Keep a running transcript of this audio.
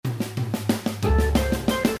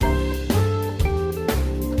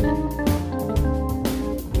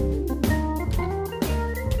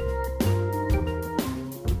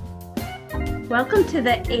Welcome to the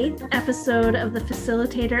 8th episode of the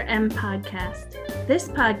Facilitator M podcast. This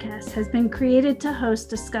podcast has been created to host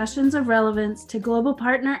discussions of relevance to global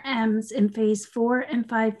partner M's in phase 4 and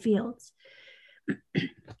 5 fields.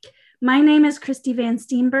 My name is Christy Van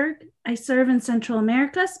Steenberg. I serve in Central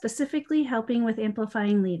America, specifically helping with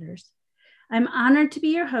amplifying leaders. I'm honored to be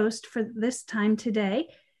your host for this time today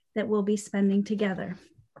that we'll be spending together.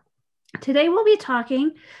 Today, we'll be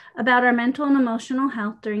talking about our mental and emotional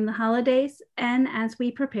health during the holidays and as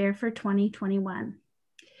we prepare for 2021.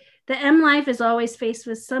 The M life is always faced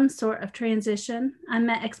with some sort of transition,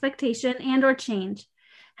 unmet expectation, and or change.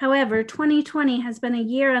 However, 2020 has been a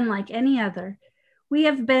year unlike any other. We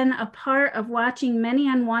have been a part of watching many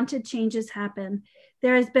unwanted changes happen.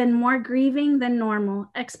 There has been more grieving than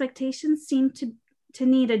normal. Expectations seem to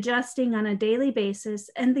need adjusting on a daily basis,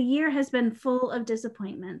 and the year has been full of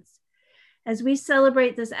disappointments. As we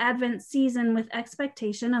celebrate this Advent season with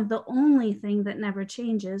expectation of the only thing that never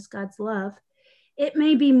changes, God's love, it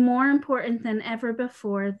may be more important than ever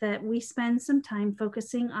before that we spend some time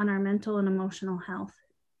focusing on our mental and emotional health.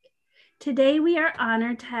 Today, we are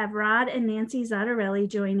honored to have Rod and Nancy Zottarelli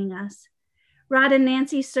joining us. Rod and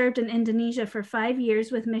Nancy served in Indonesia for 5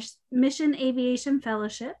 years with Mission Aviation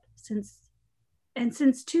Fellowship. Since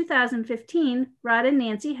 2015, Rod and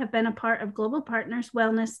Nancy have been a part of Global Partners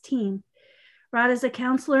Wellness Team. Rod is a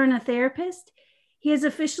counselor and a therapist. He is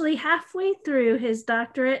officially halfway through his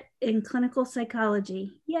doctorate in clinical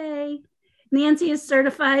psychology. Yay! Nancy is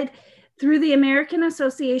certified through the American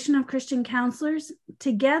Association of Christian Counselors.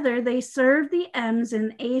 Together, they serve the M's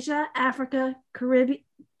in Asia, Africa, Caribbean,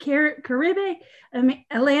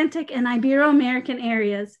 Atlantic, and Ibero-American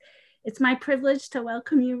areas. It's my privilege to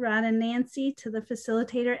welcome you, Rod and Nancy, to the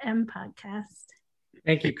Facilitator M podcast.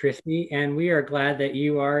 Thank you, Christy. And we are glad that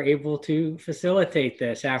you are able to facilitate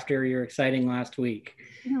this after your exciting last week.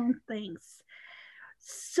 Oh, thanks.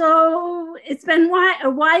 So it's been a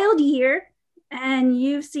wild year, and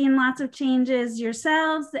you've seen lots of changes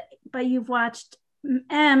yourselves, but you've watched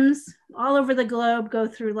M's all over the globe go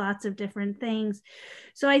through lots of different things.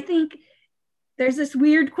 So I think there's this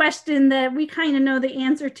weird question that we kind of know the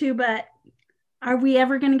answer to, but are we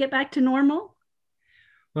ever going to get back to normal?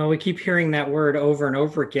 Well, we keep hearing that word over and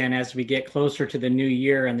over again as we get closer to the new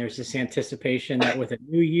year, and there's this anticipation that with a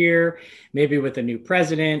new year, maybe with a new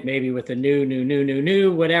president, maybe with a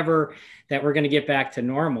new, whatever, that we're going to get back to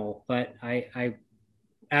normal. But I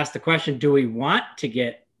asked the question, do we want to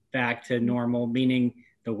get back to normal, meaning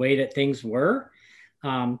the way that things were?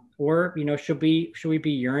 Or, should we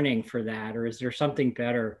be yearning for that? Or is there something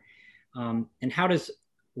better? And how does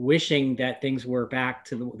wishing that things were back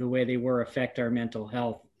to the way they were affect our mental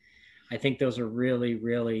health? I think those are really,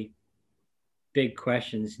 really big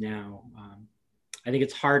questions now. I think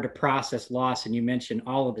it's hard to process loss. And you mentioned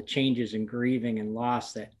all of the changes and grieving and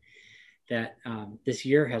loss that this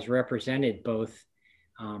year has represented, both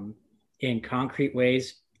in concrete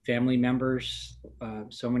ways. Family members,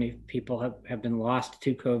 so many people have been lost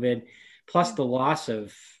to COVID, plus the loss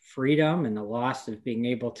of freedom and the loss of being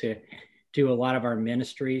able to do a lot of our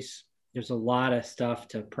ministries. There's a lot of stuff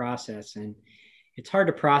to process, and it's hard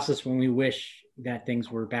to process when we wish that things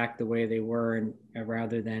were back the way they were, and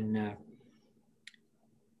rather than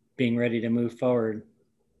being ready to move forward.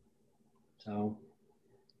 So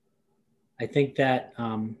I think that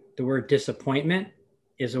the word disappointment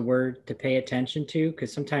is a word to pay attention to,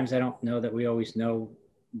 because sometimes I don't know that we always know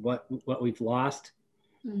what we've lost,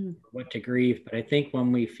 what to grieve. But I think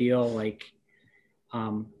when we feel like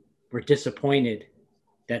we're disappointed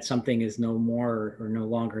that something is no more or no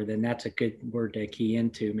longer, then that's a good word to key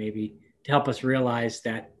into, maybe to help us realize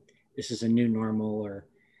that this is a new normal, or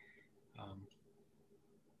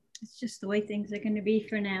it's just the way things are going to be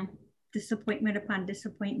for now. Disappointment upon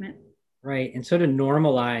disappointment. Right. And so to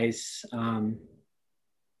normalize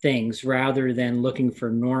things rather than looking for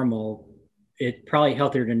normal, it's probably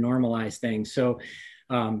healthier to normalize things. So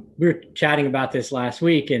we were chatting about this last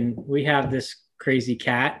week, and we have this crazy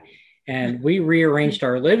cat, and we rearranged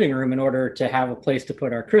our living room in order to have a place to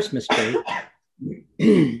put our Christmas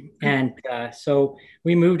tree. And so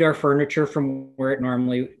we moved our furniture from where it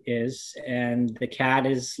normally is, and the cat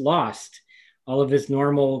is lost. All of his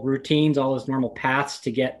normal routines, all his normal paths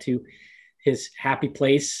to get to his happy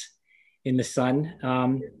place in the sun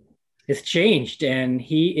has changed, and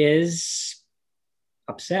he is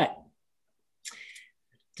upset,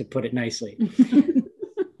 to put it nicely.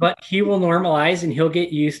 But he will normalize, and he'll get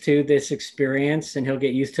used to this experience, and he'll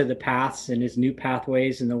get used to the paths and his new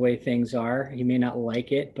pathways and the way things are. He may not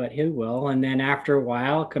like it, but he will. And then after a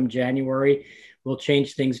while, come January, we'll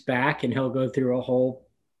change things back, and he'll go through a whole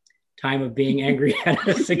time of being angry at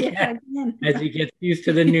us again, as he gets used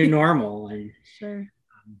to the new normal. And sure.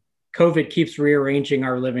 COVID keeps rearranging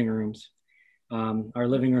our living rooms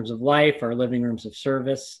of life, our living rooms of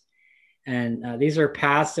service. And these are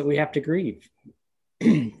paths that we have to grieve.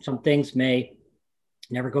 Some things may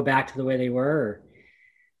never go back to the way they were,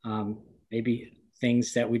 or maybe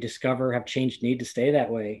things that we discover have changed need to stay that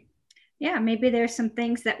way. Yeah, maybe there's some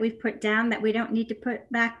things that we've put down that we don't need to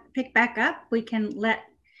pick back up. We can let,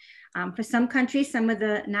 for some countries, some of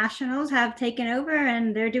the nationals have taken over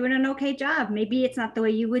and they're doing an okay job. Maybe it's not the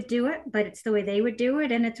way you would do it, but it's the way they would do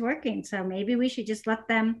it and it's working. So maybe we should just let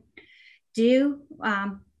them do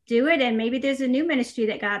it. And maybe there's a new ministry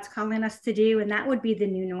that God's calling us to do, and that would be the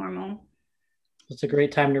new normal. It's a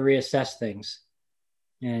great time to reassess things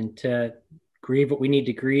and to grieve what we need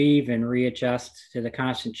to grieve and readjust to the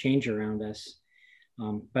constant change around us.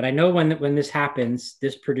 But I know when this happens,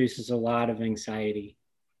 this produces a lot of anxiety.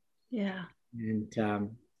 Yeah.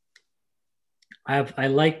 And I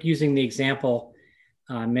like using the example,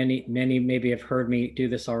 many maybe have heard me do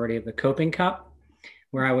this already, of the coping cup,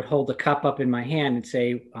 where I would hold the cup up in my hand and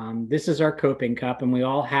say, this is our coping cup, and we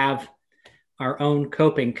all have our own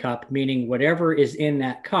coping cup, meaning whatever is in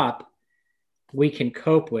that cup, we can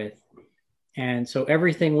cope with. And so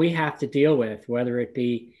everything we have to deal with, whether it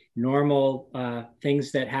be normal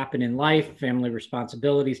things that happen in life, family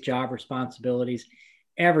responsibilities, job responsibilities,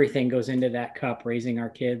 everything goes into that cup, raising our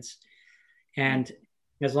kids. And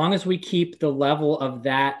as long as we keep the level of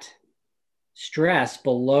that stress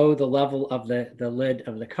below the level of the lid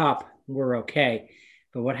of the cup, we're okay.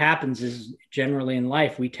 But what happens is, generally in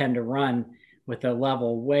life, we tend to run with a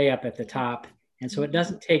level way up at the top. And so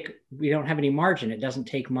we don't have any margin. It doesn't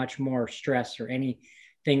take much more stress or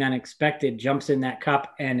anything unexpected jumps in that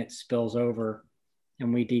cup and it spills over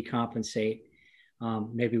and we decompensate.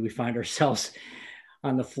 Maybe we find ourselves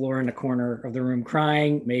on the floor in the corner of the room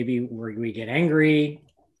crying. Maybe we get angry.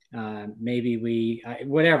 Maybe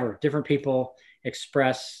whatever, different people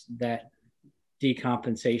express that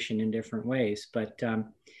decompensation in different ways. But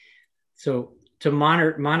so to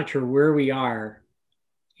monitor where we are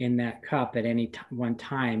in that cup at any one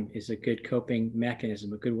time is a good coping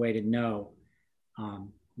mechanism, a good way to know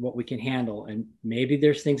what we can handle. And maybe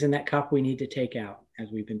there's things in that cup we need to take out,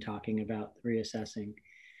 as we've been talking about reassessing.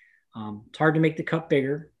 It's hard to make the cup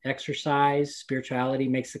bigger. Exercise, spirituality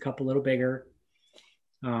makes the cup a little bigger.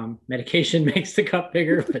 Medication makes the cup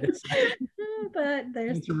bigger, but it's but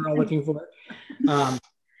there's what we're all looking for.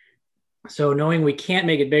 So knowing we can't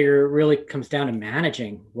make it bigger really comes down to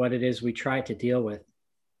managing what it is we try to deal with.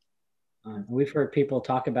 We've heard people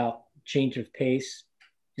talk about change of pace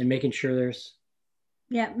and making sure there's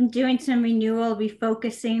doing some renewal,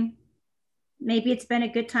 refocusing. Maybe it's been a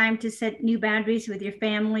good time to set new boundaries with your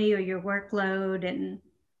family or your workload, and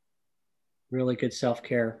really good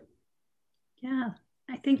self-care. Yeah,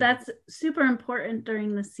 I think that's super important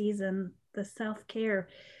during the season, the self-care.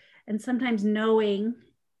 And sometimes knowing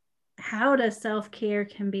how to self-care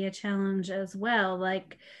can be a challenge as well.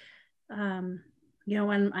 Like,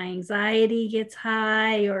 when my anxiety gets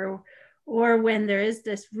high, or when there is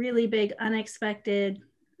this really big unexpected,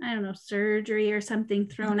 surgery or something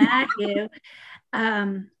thrown at you,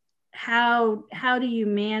 how do you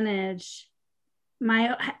manage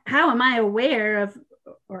how am I aware of,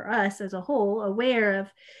 or us as a whole, aware of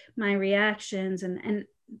my reactions and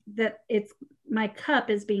that my cup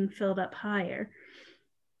is being filled up higher?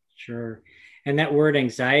 Sure. And that word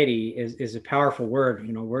anxiety is a powerful word.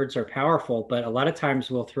 Words are powerful, but a lot of times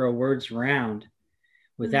we'll throw words around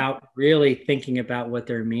without really thinking about what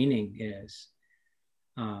their meaning is.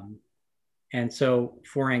 And so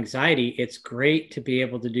for anxiety, it's great to be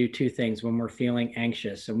able to do two things when we're feeling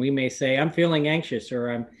anxious. And we may say, I'm feeling anxious,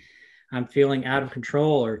 or I'm feeling out of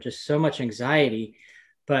control, or just so much anxiety.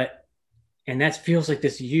 And that feels like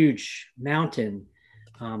this huge mountain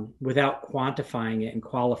without quantifying it and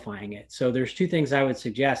qualifying it. So there's two things I would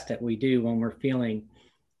suggest that we do when we're feeling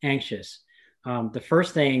anxious. The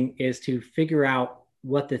first thing is to figure out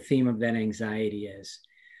what the theme of that anxiety is.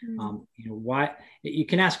 Why you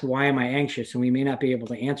can ask, why am I anxious? And we may not be able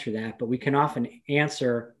to answer that, but we can often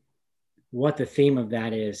answer what the theme of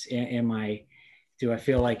that is. Do I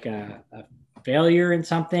feel like a failure in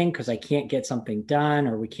something because I can't get something done,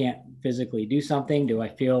 or we can't physically do something? Do I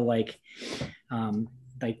feel like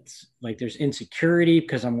there's insecurity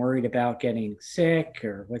because I'm worried about getting sick,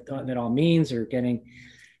 or what that all means, or getting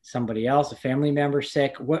somebody else, a family member,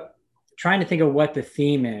 sick? Trying to think of what the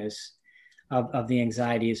theme is of the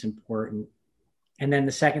anxiety is important. And then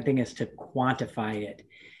the second thing is to quantify it.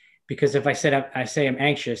 Because if I say I'm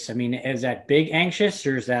anxious, is that big anxious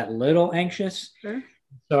or is that little anxious? Sure.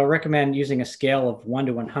 So I recommend using a scale of 1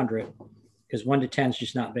 to 100 because 1 to 10 is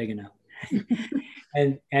just not big enough.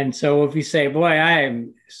 And so if you say, boy, I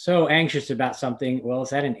am so anxious about something, well,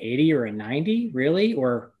 is that an 80 or a 90 really?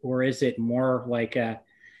 Or is it more like a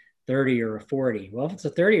 30 or a 40? Well, if it's a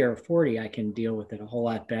 30 or a 40, I can deal with it a whole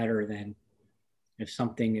lot better than if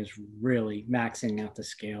something is really maxing out the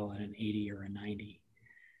scale at an 80 or a 90.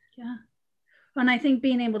 Yeah. And I think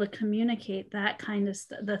being able to communicate that kind of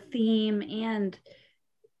the theme and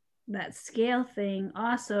that scale thing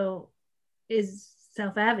also is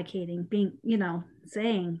self-advocating, being,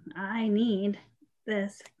 saying, I need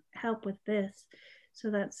this help with this. So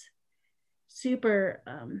that's super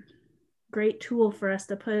great tool for us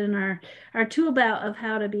to put in our tool belt of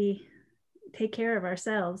how to take care of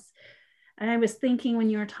ourselves. And I was thinking when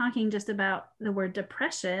you were talking just about the word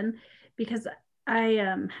depression, because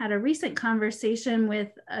I had a recent conversation with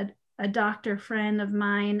a doctor friend of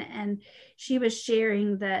mine, and she was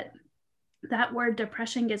sharing that word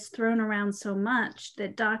depression gets thrown around so much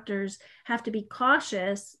that doctors have to be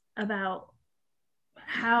cautious about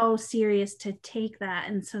how serious to take that.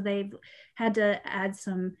 And so they've had to add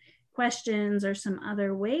some questions or some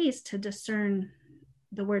other ways to discern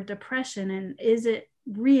the word depression. And is it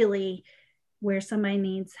really where somebody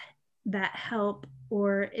needs that help,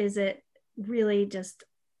 or is it really just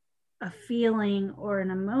a feeling or an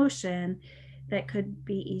emotion that could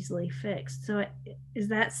be easily fixed? So is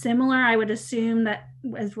that similar? I would assume that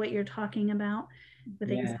is what you're talking about with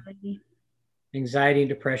anxiety. Anxiety and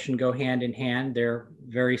depression go hand in hand. They're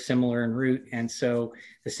very similar in root. And so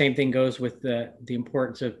the same thing goes with the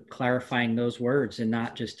importance of clarifying those words and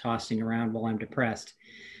not just tossing around, well, I'm depressed.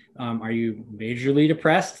 Are you majorly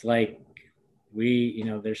depressed? Like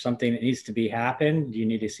there's something that needs to be happen. Do you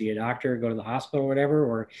need to see a doctor, go to the hospital or whatever?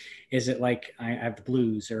 Or is it like I have the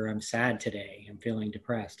blues, or I'm sad today, I'm feeling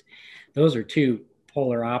depressed? Those are two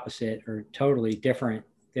polar opposite or totally different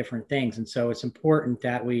things. And so it's important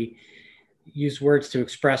that we use words to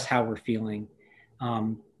express how we're feeling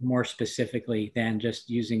more specifically than just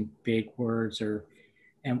using big words.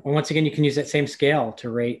 And once again, you can use that same scale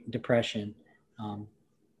to rate depression.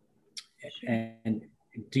 Sure. And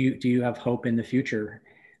do you have hope in the future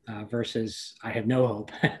versus I have no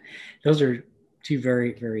hope? Those are two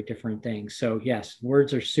very, very different things. So yes,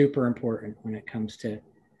 words are super important when it comes to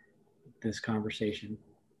this conversation.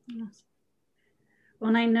 Yes. Well,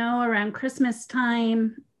 and I know around Christmas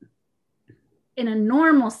time, in a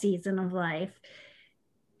normal season of life,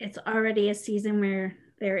 it's already a season where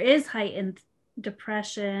there is heightened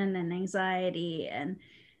depression and anxiety, and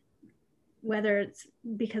whether it's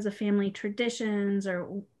because of family traditions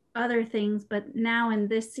or other things. But now in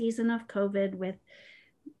this season of COVID with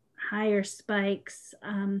higher spikes,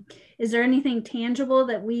 is there anything tangible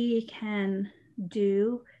that we can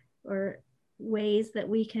do, or ways that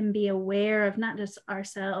we can be aware of not just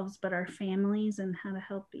ourselves but our families, and how to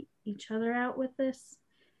help each other out with this?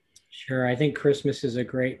 Sure. I think Christmas is a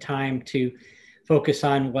great time to focus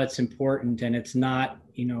on what's important, and it's not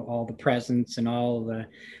all the presents and all the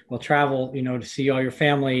travel to see all your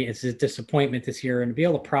family. It's a disappointment this year, and to be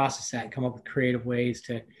able to process that and come up with creative ways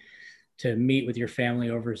to meet with your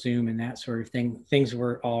family over Zoom and that sort of thing, things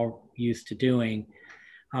we're all used to doing,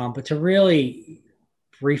 but to really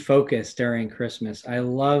refocus during Christmas. I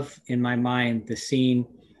love in my mind the scene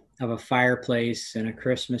of a fireplace and a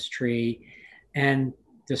Christmas tree and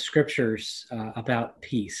the scriptures about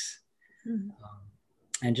peace. Mm-hmm.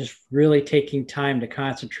 And just really taking time to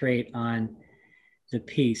concentrate on the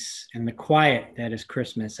peace and the quiet that is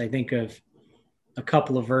Christmas. I think of a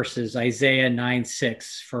couple of verses, Isaiah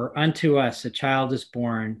 9:6, for unto us a child is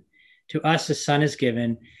born, to us a son is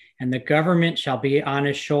given, and the government shall be on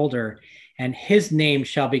his shoulder, and his name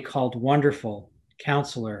shall be called Wonderful,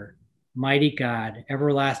 Counselor, Mighty God,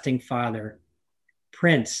 Everlasting Father,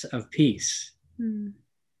 Prince of Peace. Mm.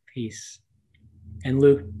 Peace. And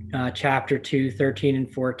Luke chapter 2, 13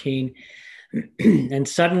 and 14. And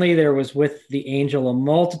suddenly there was with the angel a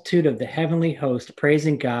multitude of the heavenly host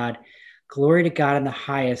praising God, glory to God in the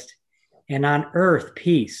highest, and on earth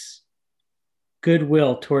peace,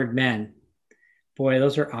 goodwill toward men. Boy,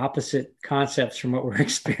 those are opposite concepts from what we're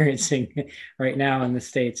experiencing right now in the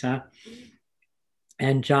States, huh?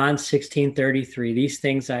 And John 16:33, these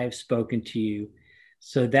things I have spoken to you,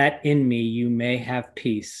 so that in me you may have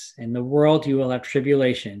peace. In the world you will have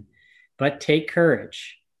tribulation, but take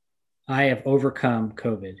courage. I have overcome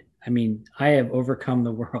COVID. I have overcome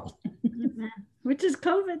the world. Which is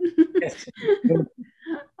COVID. Yes.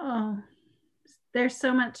 Oh, there's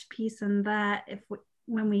so much peace in that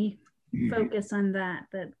when we focus on that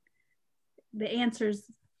the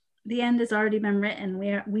answers, the end has already been written.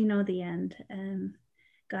 We know the end, and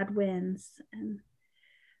God wins. And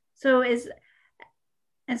so as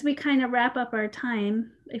we kind of wrap up our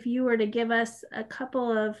time, if you were to give us a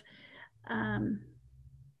couple of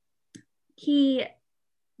key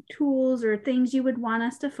tools or things you would want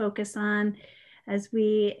us to focus on as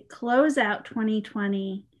we close out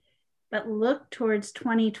 2020, but look towards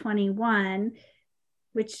 2021,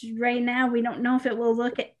 which right now we don't know if it will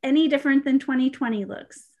look any different than 2020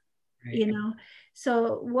 looks, right.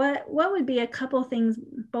 So what would be a couple things,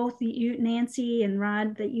 both you, Nancy and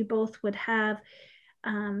Rod, that you both would have,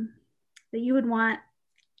 that you would want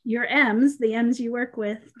your the M's you work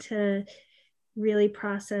with, to really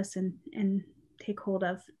process and take hold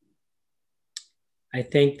of? I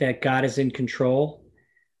think that God is in control.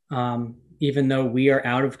 Even though we are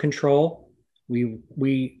out of control, we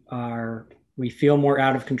feel more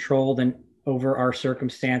out of control than over our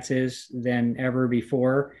circumstances than ever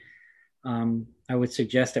before. I would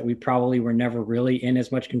suggest that we probably were never really in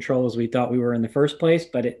as much control as we thought we were in the first place,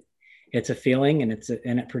 but it's a feeling, and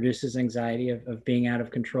it produces anxiety of being out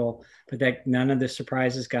of control. But that none of this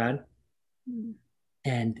surprises God,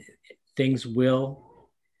 and things will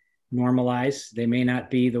normalize. They may not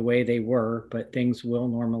be the way they were, but things will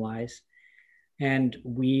normalize. And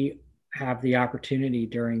we have the opportunity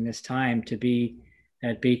during this time to be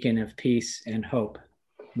that beacon of peace and hope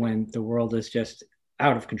when the world is just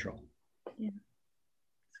out of control. Yeah.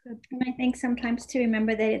 That's good. And I think sometimes to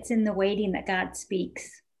remember that it's in the waiting that God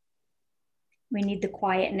speaks. We need the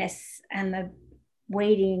quietness and the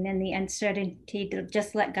waiting and the uncertainty to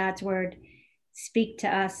just let God's word speak to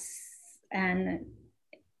us. And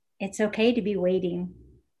it's okay to be waiting.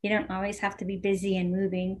 You don't always have to be busy and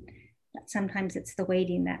moving. But sometimes it's the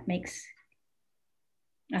waiting that makes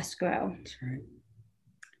us grow. That's right.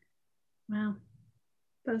 Wow.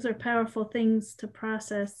 Those are powerful things to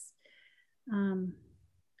process, and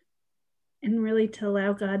really to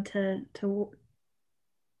allow God to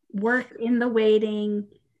work in the waiting,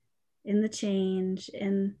 in the change,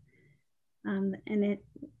 and it,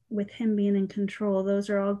 with him being in control. Those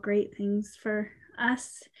are all great things for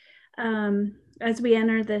us as we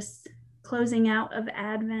enter this closing out of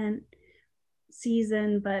Advent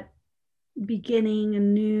season, but beginning a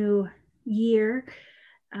new year,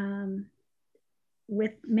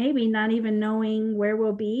 with maybe not even knowing where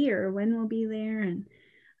we'll be or when we'll be there. And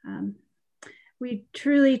we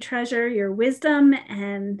truly treasure your wisdom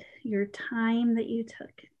and your time that you took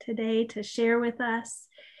today to share with us.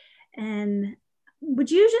 And would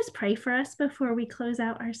you just pray for us before we close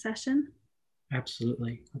out our session?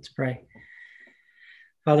 Absolutely. Let's pray.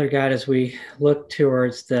 Father God, as we look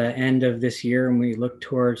towards the end of this year and we look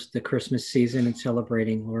towards the Christmas season and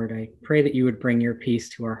celebrating, Lord, I pray that you would bring your peace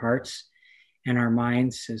to our hearts and our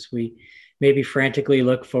minds as we maybe frantically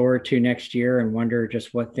look forward to next year and wonder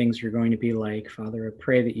just what things are going to be like. Father, I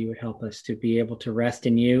pray that you would help us to be able to rest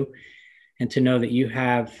in you and to know that you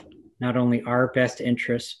have not only our best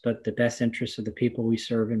interests, but the best interests of the people we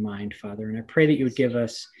serve in mind, Father. And I pray that you would give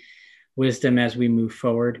us wisdom as we move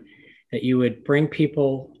forward, that you would bring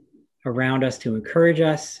people around us to encourage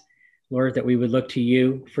us, Lord, that we would look to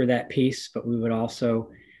you for that peace, but we would also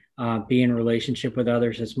be in relationship with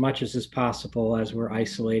others as much as is possible as we're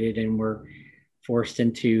isolated and we're forced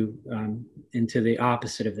into the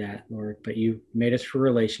opposite of that, Lord. But you made us for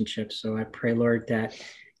relationships. So I pray, Lord, that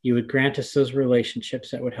you would grant us those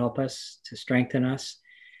relationships that would help us to strengthen us,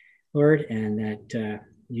 Lord, and that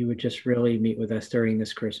you would just really meet with us during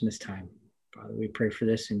this Christmas time. Father, we pray for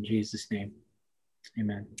this in Jesus' name.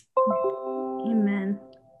 Amen. Amen.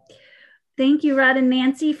 Thank you, Rod and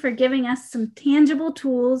Nancy, for giving us some tangible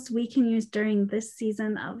tools we can use during this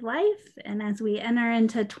season of life and as we enter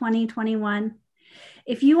into 2021.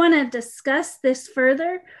 If you want to discuss this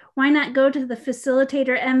further, why not go to the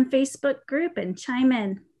Facilitator M Facebook group and chime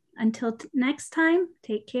in. Until next time,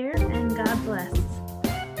 take care and God bless.